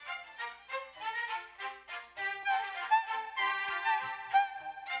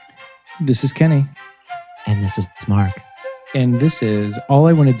This is Kenny. And this is Mark. And this is All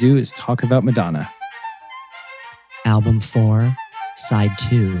I Want to Do is Talk About Madonna. Album 4, Side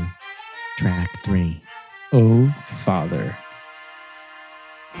 2, Track 3. Oh, Father.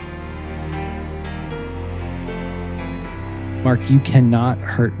 Mark, you cannot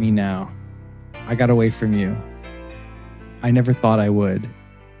hurt me now. I got away from you. I never thought I would.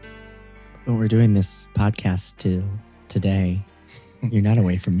 When we're doing this podcast today, you're not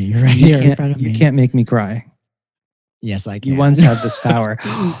away from me. You're right here in front of me. You can't make me cry. Yes, I can. You once had this power.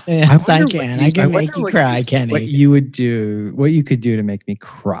 Yes, I can. I can make you cry, Kenny. What you would do, what you could do to make me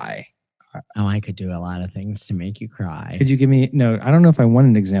cry. Oh, I could do a lot of things to make you cry. Could you give me, no, I don't know if I want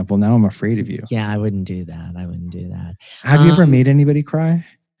an example. Now I'm afraid of you. Yeah, I wouldn't do that. Have you ever made anybody cry?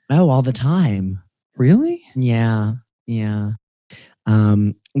 Oh, all the time. Really? Yeah.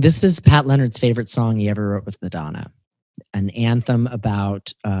 This is Pat Leonard's favorite song he ever wrote with Madonna. An anthem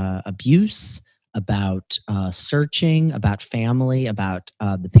about abuse, about searching, about family, about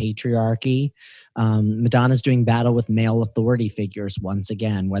the patriarchy. Madonna's doing battle with male authority figures once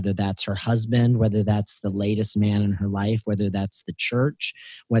again, whether that's her husband, whether that's the latest man in her life, whether that's the church,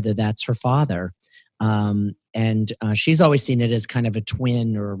 whether that's her father. And she's always seen it as kind of a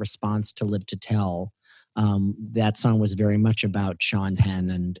twin or a response to Live to Tell. That song was very much about Sean Penn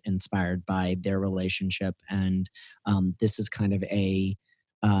and inspired by their relationship. And this is kind of a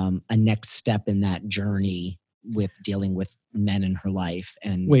next step in that journey with dealing with men in her life.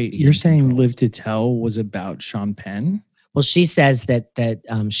 And wait, you're saying Live to Tell was about Sean Penn? Well, she says that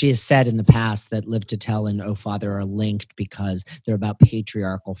she has said in the past that Live to Tell and Oh Father are linked because they're about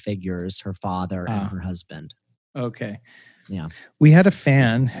patriarchal figures, her father and her husband. Okay. Yeah. We had a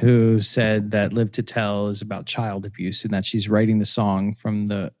fan who said that Live to Tell is about child abuse and that she's writing the song from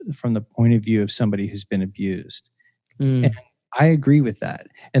the point of view of somebody who's been abused. And I agree with that.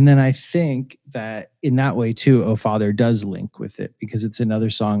 And then I think that in that way too, Oh Father does link with it because it's another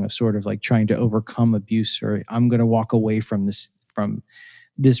song of sort of like trying to overcome abuse, or I'm going to walk away from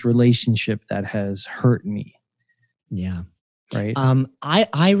this relationship that has hurt me. Yeah. Right.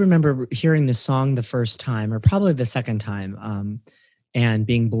 I remember hearing this song the first time, or probably the second time, and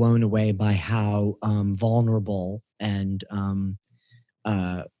being blown away by how vulnerable and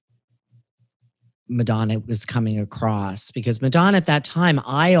Madonna was coming across, because Madonna at that time,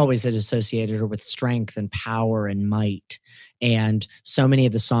 I always had associated her with strength and power and might. And so many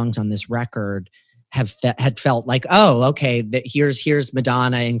of the songs on this record had felt like, oh, okay, here's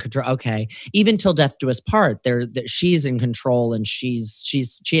Madonna in control. Okay, even Till Death Do Us Part, she's in control and she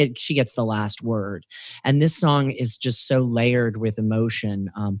gets the last word. And this song is just so layered with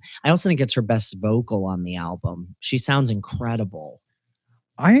emotion. I also think it's her best vocal on the album. She sounds incredible.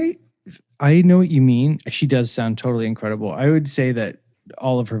 I know what you mean. She does sound totally incredible. I would say that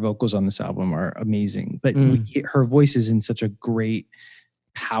all of her vocals on this album are amazing, but her voice is in such a great,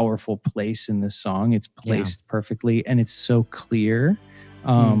 powerful place in this song. It's placed perfectly and it's so clear.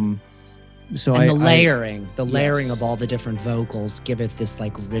 So and the layering of all the different vocals give it this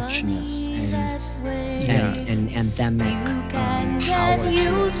like richness and anthemic power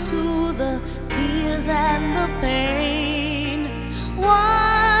used to the tears and the pain.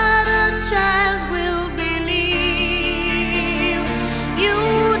 What a child will believe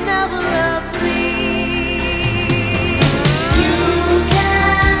you never loved me.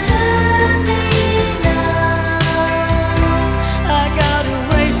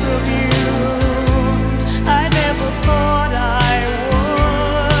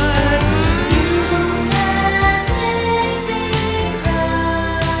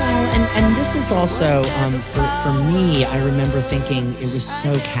 This is also, for me, I remember thinking it was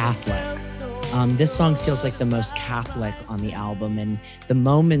so Catholic. This song feels like the most Catholic on the album, and the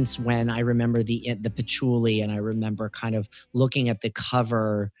moments when I remember the patchouli, and I remember kind of looking at the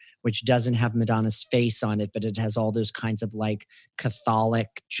cover, which doesn't have Madonna's face on it, but it has all those kinds of like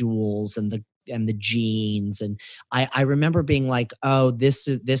Catholic jewels and the jeans. And I remember being like, oh, this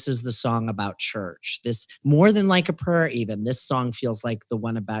is the song about church. This, more than Like a Prayer even, this song feels like the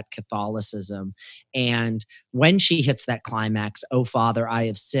one about Catholicism. And when she hits that climax, Oh Father, I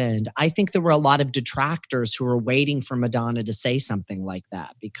have sinned, I think there were a lot of detractors who were waiting for Madonna to say something like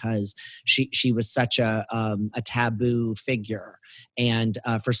that because she was such a taboo figure. And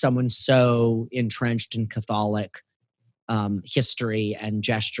for someone so entrenched in Catholic history and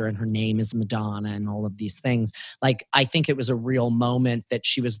gesture, and her name is Madonna and all of these things. Like, I think it was a real moment that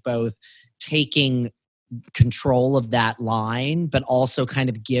she was both taking control of that line, but also kind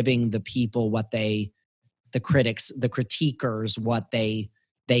of giving the people the critics, the critiquers, what they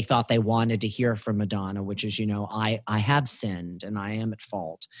they thought they wanted to hear from Madonna, which is, I have sinned and I am at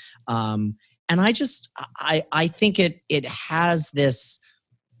fault. And I think it has this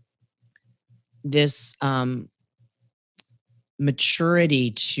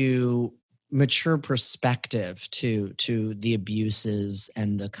maturity to mature perspective to the abuses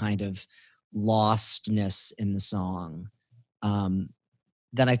and the kind of lostness in the song,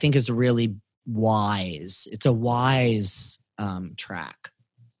 that I think is really wise. It's a wise track.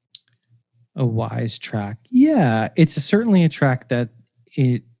 A wise track. Yeah, it's certainly a track that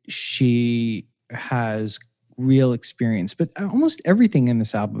she has real experience, but almost everything in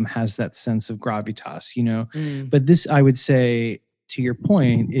this album has that sense of gravitas, But this, I would say, to your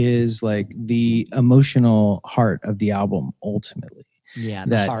point, is like the emotional heart of the album ultimately. Yeah,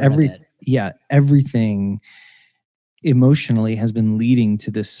 that the heart of it. Yeah, everything emotionally has been leading to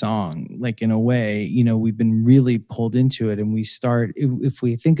this song. Like, in a way, we've been really pulled into it, and we start, if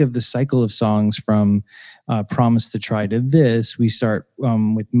we think of the cycle of songs from Promise to Try to this, we start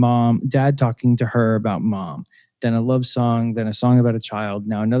with dad talking to her about mom, then a love song, then a song about a child,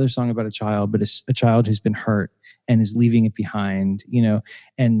 now another song about a child, but a child who's been hurt and is leaving it behind,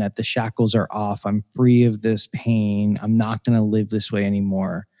 and that the shackles are off. I'm free of this pain. I'm not going to live this way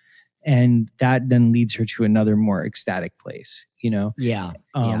anymore. And that then leads her to another more ecstatic place, Yeah.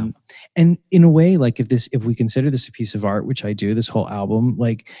 And in a way, like, if we consider this a piece of art, which I do, this whole album,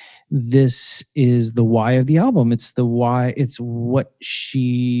 like, this is the why of the album. It's the why. It's what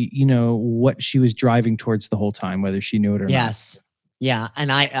she was driving towards the whole time, whether she knew it or not. Yes. Yeah.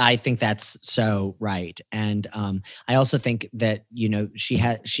 And I think that's so right. And I also think that, she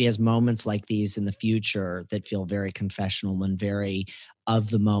has moments like these in the future that feel very confessional and very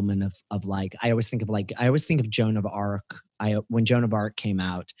of the moment of like, I always think of Joan of Arc. When Joan of Arc came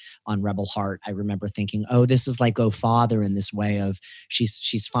out on Rebel Heart, I remember thinking, oh, this is like Oh Father, in this way of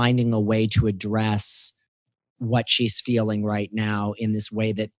she's finding a way to address what she's feeling right now in this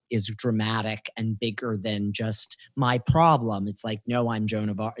way that is dramatic and bigger than just my problem. It's like, no, I'm Joan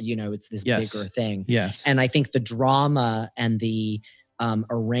of Arc, it's this bigger thing. Yes. And I think the drama and the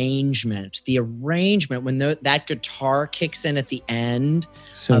arrangement when that guitar kicks in at the end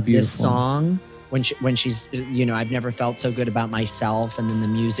of beautiful. This song, when she's, I've never felt so good about myself, and then the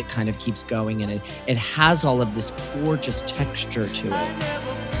music kind of keeps going, and it has all of this gorgeous texture to it.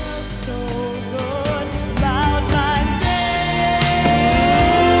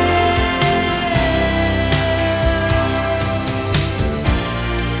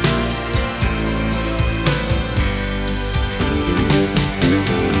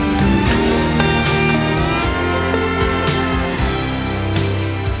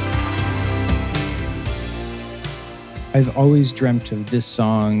 I've always dreamt of this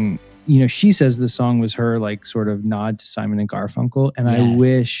song. She says the song was her, like, sort of nod to Simon and Garfunkel. And yes. I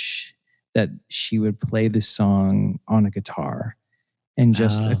wish that she would play this song on a guitar and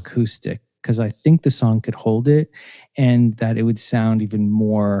just acoustic, because I think the song could hold it, and that it would sound even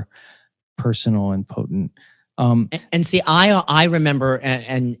more personal and potent. And see, I remember,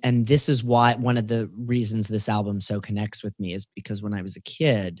 and this is why one of the reasons this album so connects with me is because when I was a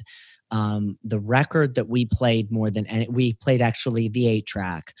kid, the record that we played more than any, we played actually the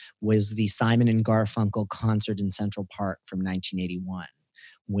 8-track, was the Simon and Garfunkel concert in Central Park from 1981.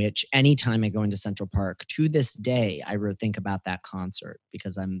 Which anytime I go into Central Park to this day, I think about that concert,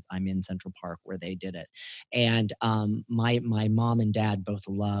 because I'm in Central Park where they did it. And my mom and dad both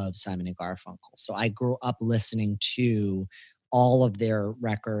love Simon and Garfunkel. So I grew up listening to all of their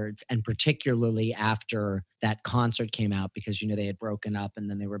records, and particularly after that concert came out, because they had broken up and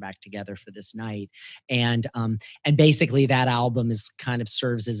then they were back together for this night. And basically that album is kind of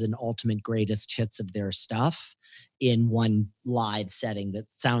serves as an ultimate greatest hits of their stuff in one live setting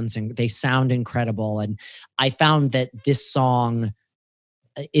they sound incredible. And I found that this song,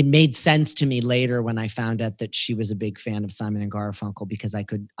 it made sense to me later when I found out that she was a big fan of Simon and Garfunkel, because I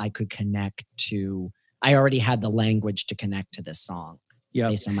could connect to, I already had the language to connect to this song.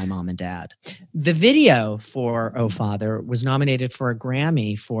 Yep. Based on my mom and dad. The video for Oh Father was nominated for a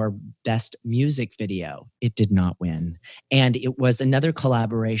Grammy for Best Music Video. It did not win. And it was another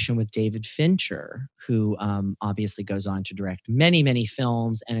collaboration with David Fincher, who obviously goes on to direct many, many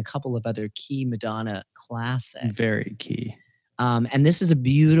films and a couple of other key Madonna classics. Very key. And this is a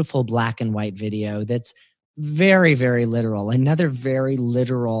beautiful black and white video that's very, very literal. Another very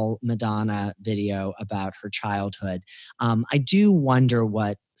literal Madonna video about her childhood. I do wonder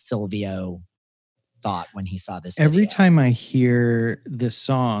what Silvio thought when he saw this video. Every time I hear this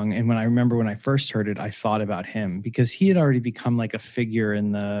song, and when I first heard it, I thought about him, because he had already become like a figure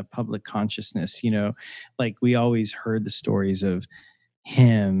in the public consciousness. Like, we always heard the stories of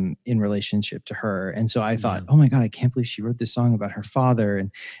him in relationship to her. And so I thought, Yeah. oh my God, I can't believe she wrote this song about her father.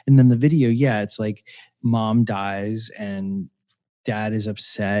 And then the video, yeah, it's like mom dies and dad is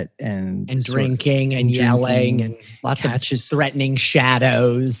upset and sort of drinking and yelling and lots of threatening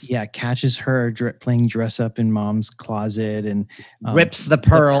shadows. Yeah, catches her playing dress up in mom's closet and rips the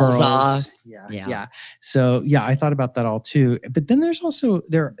pearls off. Yeah. So yeah, I thought about that all too. But then there's also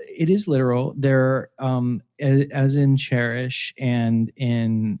it is literal. There, as in Cherish and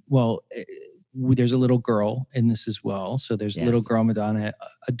in there's a little girl in this as well. So there's little girl Madonna,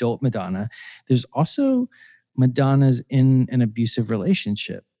 adult Madonna. There's also Madonna's in an abusive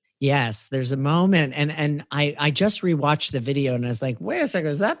relationship. Yes, there's a moment, and I just rewatched the video, and I was like, wait a second,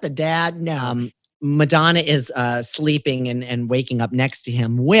 is that the dad? No. Madonna is sleeping and waking up next to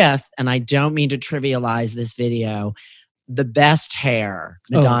him with, and I don't mean to trivialize this video, the best hair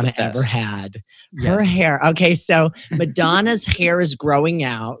Madonna ever had. Her hair. Okay, so Madonna's hair is growing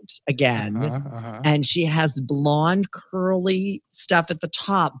out again, and she has blonde curly stuff at the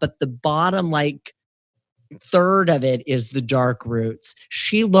top, but the bottom, like, third of it is the dark roots.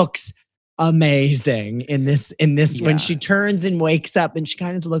 She looks amazing in this when she turns and wakes up and she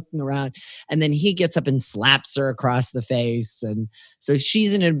kind of is looking around, and then he gets up and slaps her across the face. And so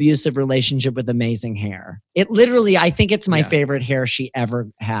she's in an abusive relationship with amazing hair. It literally, I think it's my favorite hair she ever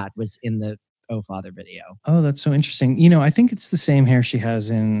had was in the Oh Father video. Oh, that's so interesting. You know, I think it's the same hair she has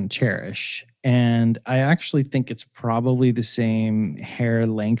in Cherish. And I actually think it's probably the same hair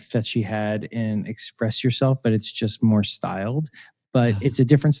length that she had in Express Yourself, but it's just more styled. But it's a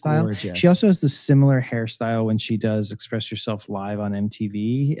different style. Gorgeous. She also has the similar hairstyle when she does Express Yourself live on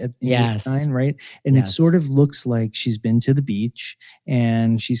MTV at '89, right? And it sort of looks like she's been to the beach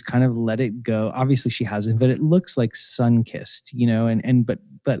and she's kind of let it go. Obviously she hasn't, but it looks like sun-kissed, you know,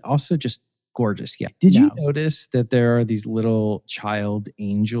 but also just gorgeous. Yeah. Did you notice that there are these little child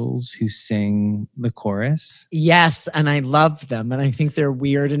angels who sing the chorus? Yes, and I love them, and I think they're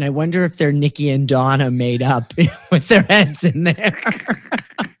weird, and I wonder if they're Nikki and Donna made up with their heads in there.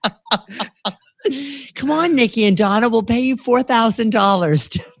 Come on, Nikki and Donna, we'll pay you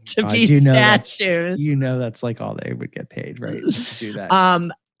 $4,000 to be statues. You know that's like all they would get paid, right? To do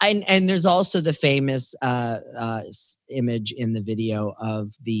that. And there's also the famous image in the video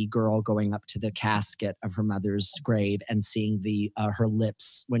of the girl going up to the casket of her mother's grave and seeing her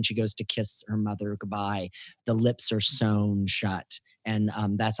lips when she goes to kiss her mother goodbye. The lips are sewn shut. And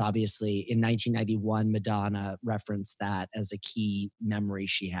that's obviously in 1991, Madonna referenced that as a key memory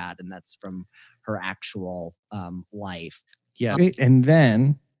she had. And that's from her actual life. Yeah. And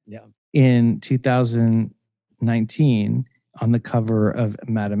then in 2019, on the cover of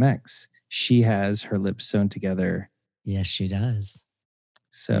Madam X, she has her lips sewn together. Yes, she does.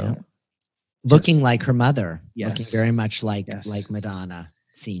 So looking like her mother. Yes. Looking very much like Madonna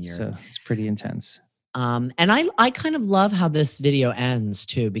Senior. So it's pretty intense. And I kind of love how this video ends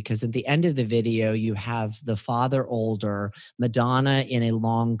too, because at the end of the video, you have the father older, Madonna in a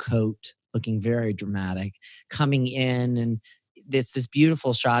long coat, looking very dramatic, coming in, and this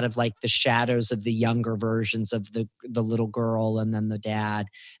beautiful shot of like the shadows of the younger versions of the little girl and then the dad.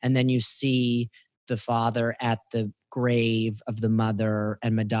 And then you see the father at the grave of the mother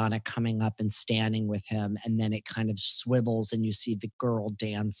and Madonna coming up and standing with him. And then it kind of swivels and you see the girl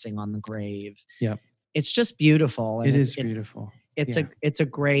dancing on the grave. Yeah. It's just beautiful. And it is beautiful. It's a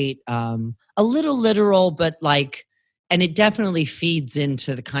great, a little literal, but like, and it definitely feeds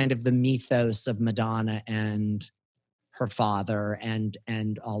into the kind of the mythos of Madonna and her father and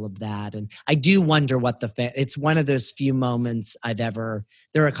all of that. And I do wonder what it's one of those few moments there are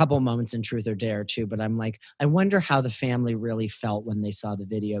a couple moments in Truth or Dare too, but I'm like, I wonder how the family really felt when they saw the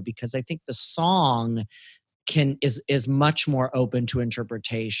video, because I think the song is much more open to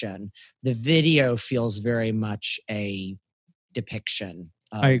interpretation. The video feels very much a depiction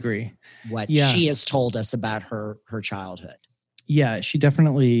of I agree. What she has told us about her childhood. Yeah, she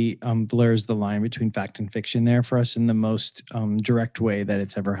definitely blurs the line between fact and fiction there for us in the most direct way that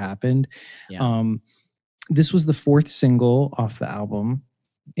it's ever happened. Yeah. This was the fourth single off the album.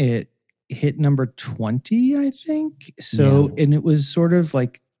 It hit number 20, I think. So, and it was sort of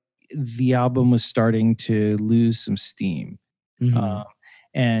like the album was starting to lose some steam. Mm-hmm.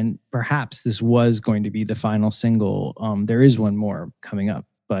 And perhaps this was going to be the final single. There is one more coming up,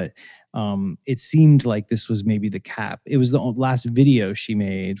 but it seemed like this was maybe the cap. It was the last video she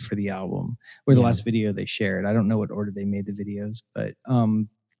made for the album, or the last video they shared. I don't know what order they made the videos, but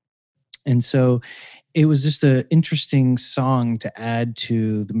And so it was just an interesting song to add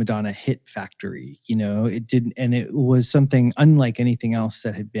to the Madonna hit factory. It didn't, and it was something unlike anything else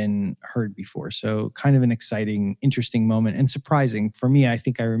that had been heard before. So kind of an exciting, interesting moment and surprising for me. I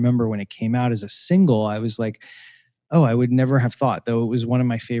think I remember when it came out as a single, I was like, oh, I would never have thought, though it was one of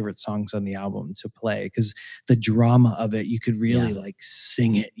my favorite songs on the album to play, because the drama of it, you could really like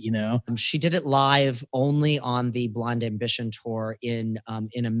sing it, She did it live only on the Blonde Ambition tour in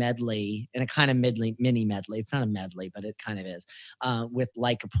a medley, in a kind of mini medley. It's not a medley, but it kind of is, with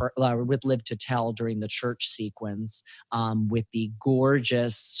with Live to Tell during the church sequence, with the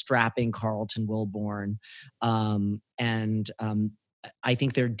gorgeous strapping Carlton Wilborn, and I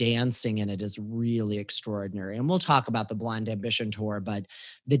think their dancing in it is really extraordinary. And we'll talk about the Blind Ambition tour, but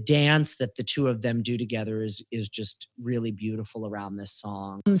the dance that the two of them do together is just really beautiful around this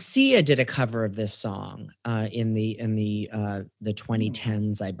song. Sia did a cover of this song in the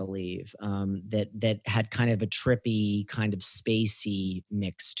 2010s, I believe, that had kind of a trippy, kind of spacey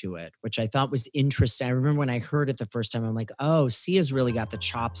mix to it, which I thought was interesting. I remember when I heard it the first time, I'm like, oh, Sia's really got the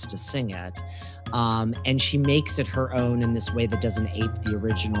chops to sing it. And she makes it her own in this way that doesn't ape the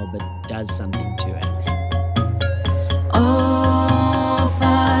original, but does something to it. Oh,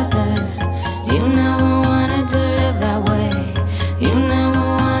 Father, you never wanted to live that way. You never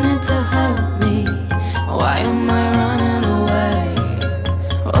wanted to hurt me. Why am I running away?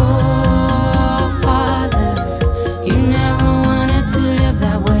 Oh, Father, you never wanted to live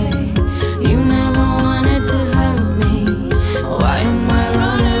that way. You never wanted to hurt me. Why am I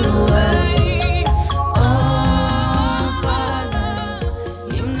running away? Oh,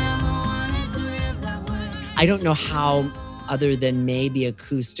 Father, you never wanted to live that way. I don't know how, other than maybe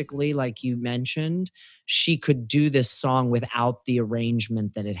acoustically, like you mentioned, she could do this song without the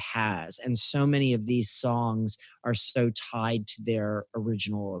arrangement that it has. And so many of these songs are so tied to their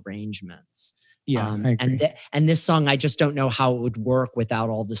original arrangements. Yeah, I agree. And this song, I just don't know how it would work without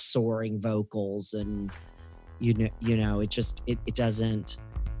all the soaring vocals, and it doesn't.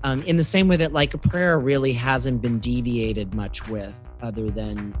 In the same way that Like a Prayer really hasn't been deviated much with, other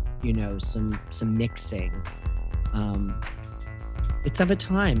than some mixing. It's of a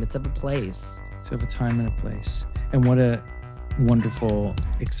time, it's of a place. It's of a time and a place. And what a wonderful,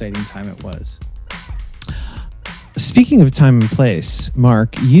 exciting time it was. Speaking of time and place,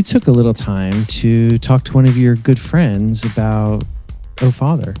 Mark, you took a little time to talk to one of your good friends about Oh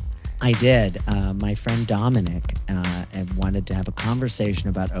Father. I did. My friend Dominic wanted to have a conversation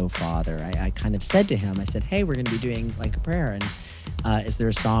about Oh Father. I kind of said to him, I said, hey, we're going to be doing Like a Prayer, and is there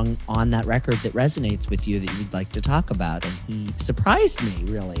a song on that record that resonates with you that you'd like to talk about? And he surprised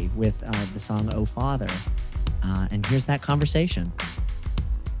me, really, with the song Oh Father. And here's that conversation.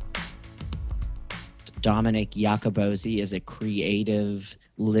 Dominic Iacobozzi is a creative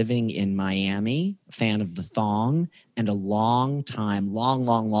living in Miami, fan of the Thong, and a long time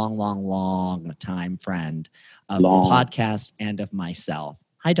friend of the podcast and of myself.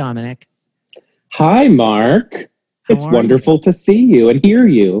 Hi, Dominic. Hi, Mark. It's wonderful to see you and hear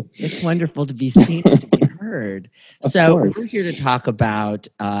you. It's wonderful to be seen and to be heard. So we're here to talk about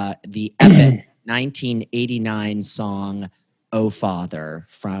the epic 1989 song Oh Father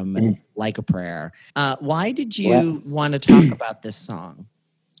from Like a Prayer. Why did you want to talk about this song?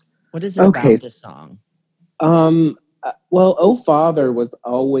 What is it about this song? Well, Oh Father was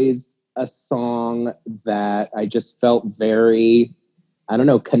always a song that I just felt very,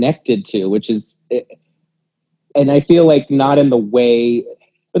 connected to, which is, and I feel like not in the way, in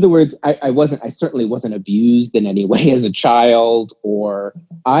other words, I certainly wasn't abused in any way as a child, or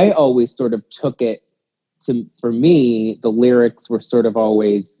I always sort of took it for me, the lyrics were sort of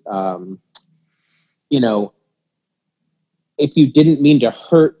always, if you didn't mean to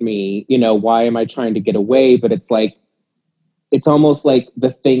hurt me, why am I trying to get away? But it's like, it's almost like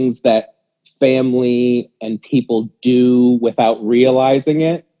the things that family and people do without realizing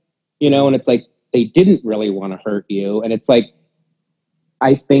it, and it's like, they didn't really want to hurt you. And it's like,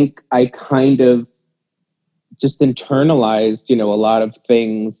 I think I kind of just internalized, a lot of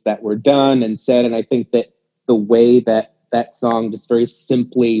things that were done and said. And I think that the way that that song just very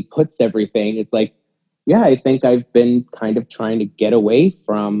simply puts everything is like, yeah, I think I've been kind of trying to get away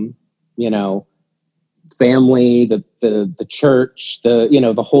from, family, the church,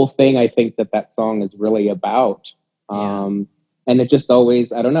 the whole thing. I think that song is really about. And it just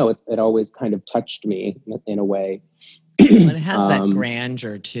always, I don't know, it always kind of touched me in a way. And it has that Um,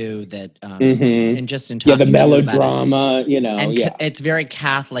 grandeur too. That mhm. and just in Yeah, the talking to you about it, melodrama, and yeah. it's very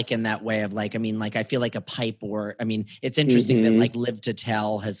Catholic in that way of like, I mean, like I feel like a pipe, or I mean, it's interesting that Mhm. like Live to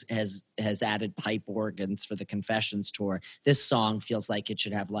Tell has added pipe organs for the Confessions tour. This song feels like it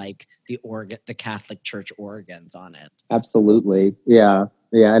should have like the Catholic Church organs on it. Absolutely. Yeah.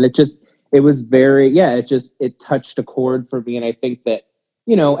 Yeah. And it was very, yeah, it touched a chord for me. And I think that,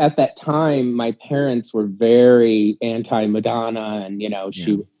 at that time, my parents were very anti Madonna, and,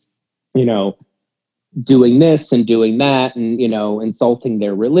 she was, you know, doing this and doing that, and, insulting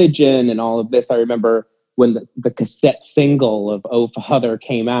their religion and all of this. I remember when the cassette single of Oh Father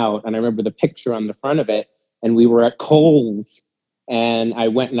came out, and I remember the picture on the front of it, and we were at Kohl's, and I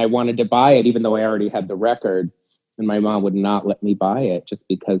went and I wanted to buy it, even though I already had the record. And my mom would not let me buy it just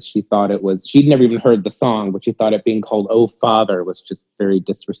because she thought she'd never even heard the song, but she thought it being called Oh Father was just very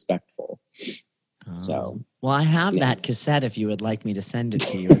disrespectful. So, well, I have that cassette if you would like me to send it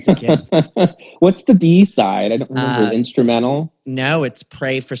to you as a gift. What's the B side? I don't remember. Instrumental? No, it's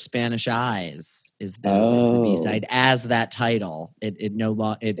Pray for Spanish Eyes is the B side as that title. It no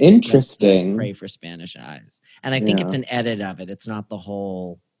longer Interesting. Pray for Spanish Eyes, and I think it's an edit of it. It's not the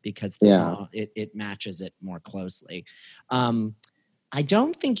whole, because the song it matches it more closely. I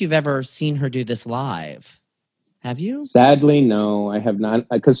don't think you've ever seen her do this live. Have you? Sadly, no, I have not,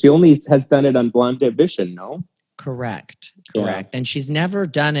 because she only has done it on Blonde Ambition, no? Correct. Yeah. And she's never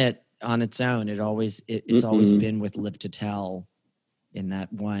done it on its own. It's always been with Live to Tell in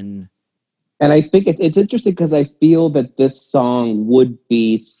that one. And I think it's interesting because I feel that this song would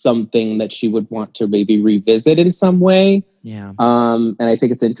be something that she would want to maybe revisit in some way. Yeah. And I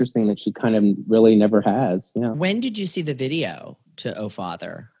think it's interesting that she kind of really never has. Yeah. When did you see the video to Oh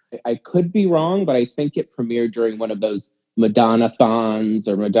Father? I could be wrong, but I think it premiered during one of those Madonna-thons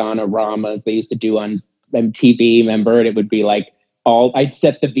or Madonna-ramas they used to do on MTV, remember? And it would be like I'd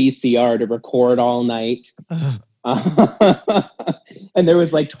set the VCR to record all night. And there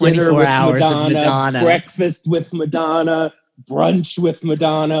was like 24 hours of Madonna, breakfast with Madonna, brunch with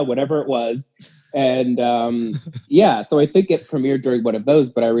Madonna, whatever it was. And so I think it premiered during one of those,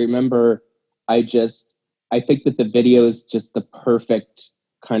 but I remember I think that the video is just the perfect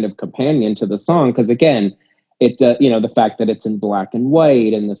kind of companion to the song, because again, the fact that it's in black and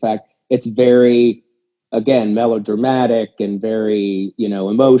white, and the fact it's very, again, melodramatic and very,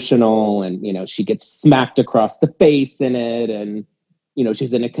 emotional, and she gets smacked across the face in it, and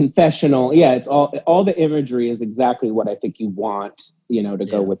she's in a confessional. Yeah, it's all the imagery is exactly what I think you want, to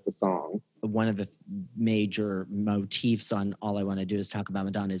go with the song. One of the major motifs on All I Want to Do Is Talk About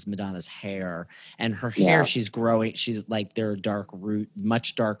Madonna is Madonna's hair. And her hair, she's growing. She's like, there are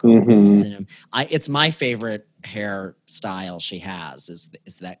much darker roots in them. It's my favorite hairstyle she has is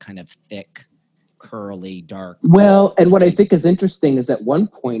that kind of thick, curly, dark. Well, and what I think is interesting is at one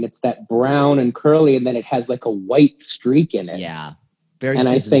point it's that brown and curly, and then it has like a white streak in it. Yeah. Very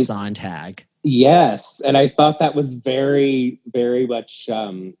Susan Sontag. Yes. And I thought that was very, very much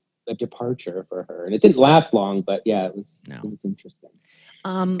a departure for her. And it didn't last long, but yeah, it was interesting.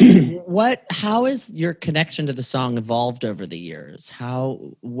 How is your connection to the song evolved over the years?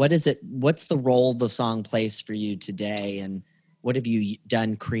 What's the role the song plays for you today? And what have you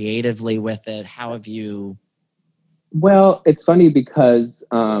done creatively with it? How have you? Well, it's funny because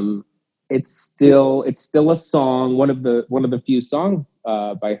it's still a song, one of the few songs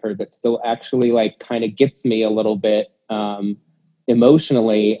by her that still actually like kind of gets me a little bit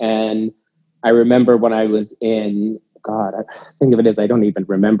emotionally. And I remember when I was in, God, I think of it as, I don't even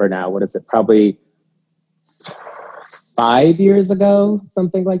remember now. What is it? Probably 5 years ago,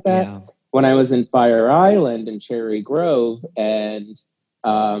 something like that. Yeah. When I was in Fire Island in Cherry Grove, and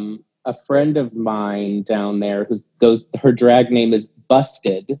a friend of mine down there her drag name is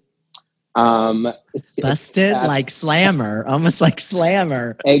Busted. Busted, like Slammer, almost like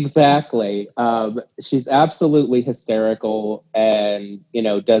Slammer. Exactly. She's absolutely hysterical, and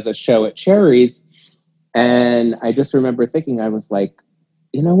does a show at Cherry's. And I just remember thinking, I was like,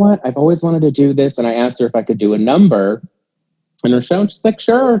 you know what? I've always wanted to do this. And I asked her if I could do a number in her show, and she's like,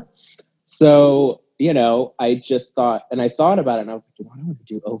 sure. So, I just thought about it, and I was like, I want to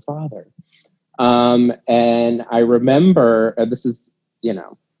do Oh Father. And I remember, this is,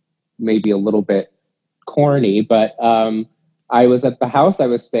 maybe a little bit corny, but I was at the house I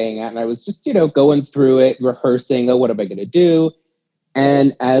was staying at, and I was just, going through it, rehearsing, what am I going to do?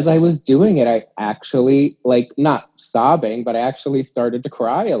 And as I was doing it, I actually, not sobbing, but I actually started to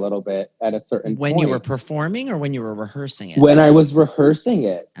cry a little bit at a certain point. When you were performing or when you were rehearsing it? When I was rehearsing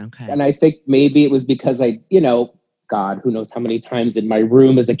it. Okay. And I think maybe it was because I, God, who knows how many times in my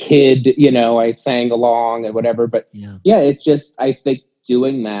room as a kid, I sang along and whatever. But it just, I think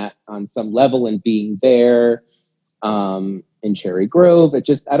doing that on some level and being there in Cherry Grove, it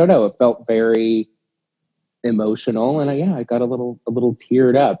just, I don't know, it felt very emotional. And I got a little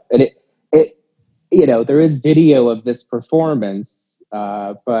teared up. And it there is video of this performance,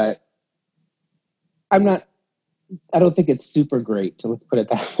 but I don't think it's super great. So let's put it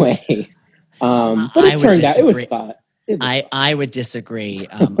that way. But it turned out, it was fun. I would disagree.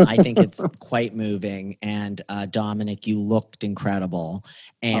 I think it's quite moving. And Dominic, you looked incredible,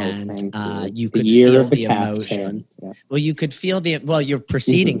 and you could feel the emotion. Yeah. Well, you could feel your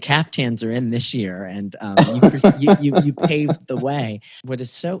preceding caftans are in this year, and you paved the way. What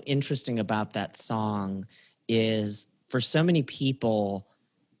is so interesting about that song is, for so many people,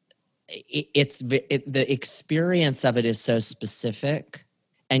 the experience of it is so specific.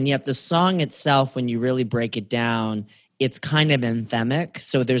 And yet the song itself, when you really break it down, it's kind of anthemic.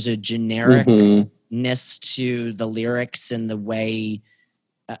 So there's a genericness to the lyrics and the way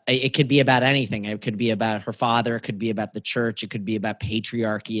it could be about anything. It could be about her father. It could be about the church. It could be about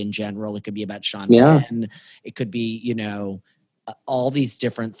patriarchy in general. It could be about Sean Penn. It could be, all these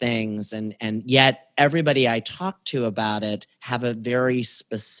different things. And yet everybody I talk to about it have a very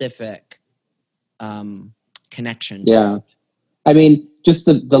specific connection to it. I mean, just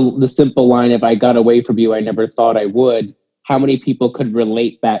the simple line, if I got away from you, I never thought I would. How many people could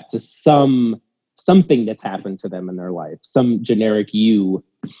relate that to something that's happened to them in their life? Some generic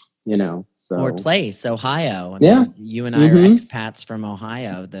so. Or place, Ohio. I mean, you and I are expats from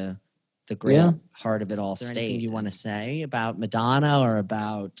Ohio, the great heart of it all state. Anything you want to say about Madonna, or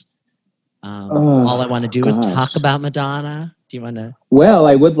about All I Want to Do Is Talk About Madonna? Do you want to? Well,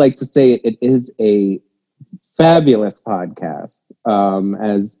 I would like to say it is a fabulous podcast,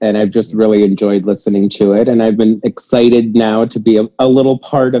 and I've just really enjoyed listening to it, and I've been excited now to be a little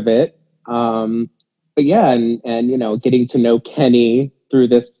part of it. But and getting to know Kenny through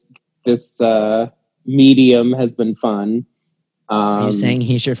this medium has been fun. Are you saying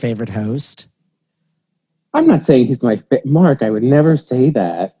he's your favorite host? I'm not saying he's my Mark. I would never say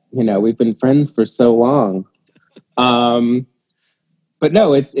that. We've been friends for so long. But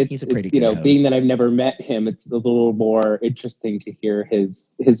no, it's being that I've never met him, it's a little more interesting to hear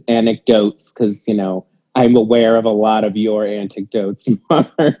his anecdotes, because I'm aware of a lot of your anecdotes,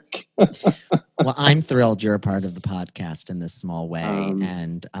 Mark. Well, I'm thrilled you're a part of the podcast in this small way.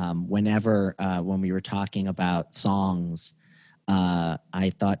 And when we were talking about songs,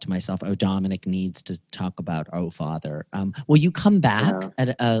 I thought to myself, Dominic needs to talk about Oh Father. Will you come back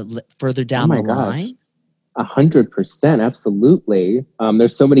at further down the line? 100%, absolutely.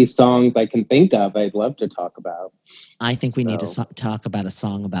 There's so many songs I can think of I'd love to talk about. I think we need to talk about a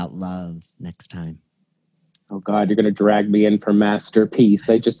song about love next time. Oh God, you're going to drag me in for Masterpiece.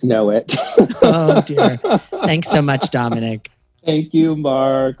 I just know it. Oh dear. Thanks so much, Dominic. Thank you,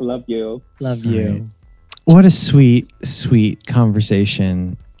 Mark. Love you. Love you. Right. What a sweet, sweet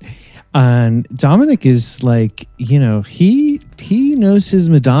conversation. And Dominic is like, he knows his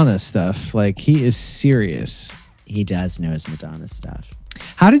Madonna stuff. Like, he is serious. He does know his Madonna stuff.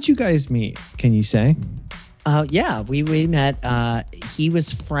 How did you guys meet? Can you say? We met.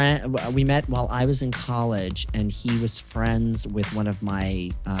 We met while I was in college, and he was friends with one of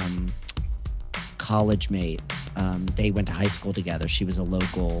my college mates. They went to high school together. She was a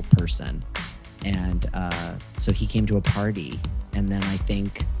local person, and so he came to a party, and then I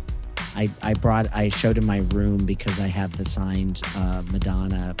think I showed him my room because I had the signed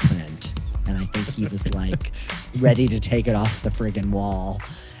Madonna print, and I think he was like ready to take it off the friggin' wall.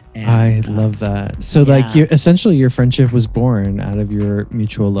 And, I love that. So like essentially your friendship was born out of your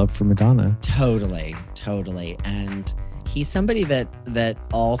mutual love for Madonna. Totally. And he's somebody that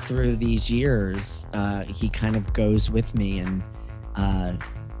all through these years, he kind of goes with me, and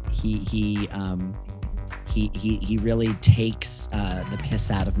he really takes the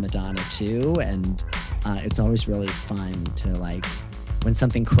piss out of Madonna too, and it's always really fun to, like, when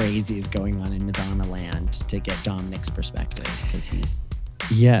something crazy is going on in Madonna land, to get Dominic's perspective, because he's...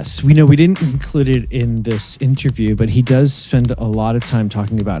 Yes, we didn't include it in this interview, but he does spend a lot of time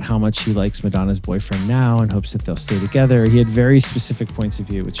talking about how much he likes Madonna's boyfriend now and hopes that they'll stay together. He had very specific points of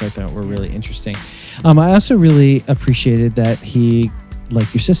view, which I thought were really interesting. I also really appreciated that he,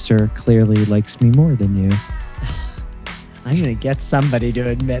 like your sister, clearly likes me more than you. I'm going to get somebody to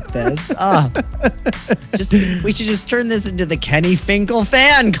admit this. We should just turn this into the Kenny Finkel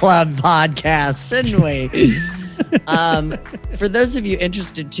Fan Club podcast, shouldn't we? For those of you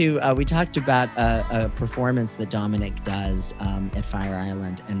interested too, we talked about a performance that Dominic does at Fire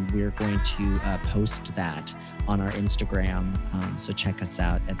Island, and we're going to post that on our Instagram. So check us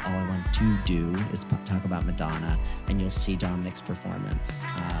out at All I Want to Do is Talk About Madonna, and you'll see Dominic's performance,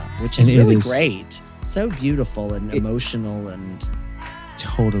 which is really great. So beautiful and emotional and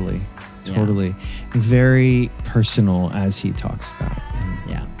totally. Very personal as he talks about.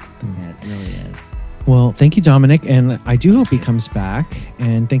 Yeah, it really is. Well, thank you, Dominic. And I do hope he comes back.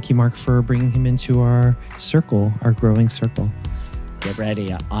 And thank you, Mark, for bringing him into our circle, our growing circle. Get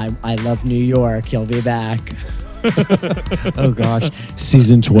ready. I love New York. He'll be back. Oh, gosh.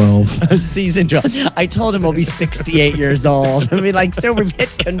 Season 12. Season 12. I told him we'll be 68 years old. I'll be like, so we've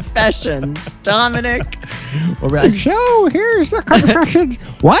hit confessions, Dominic. We'll be like, so here's the confession.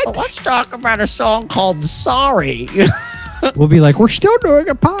 What? Well, let's talk about a song called Sorry. We'll be like, we're still doing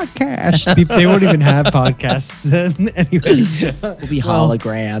a podcast. They won't even have podcasts then. Anyway. We'll be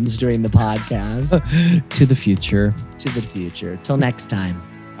holograms during the podcast. To the future. To the future. Till next time.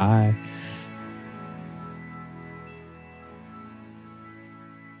 Bye.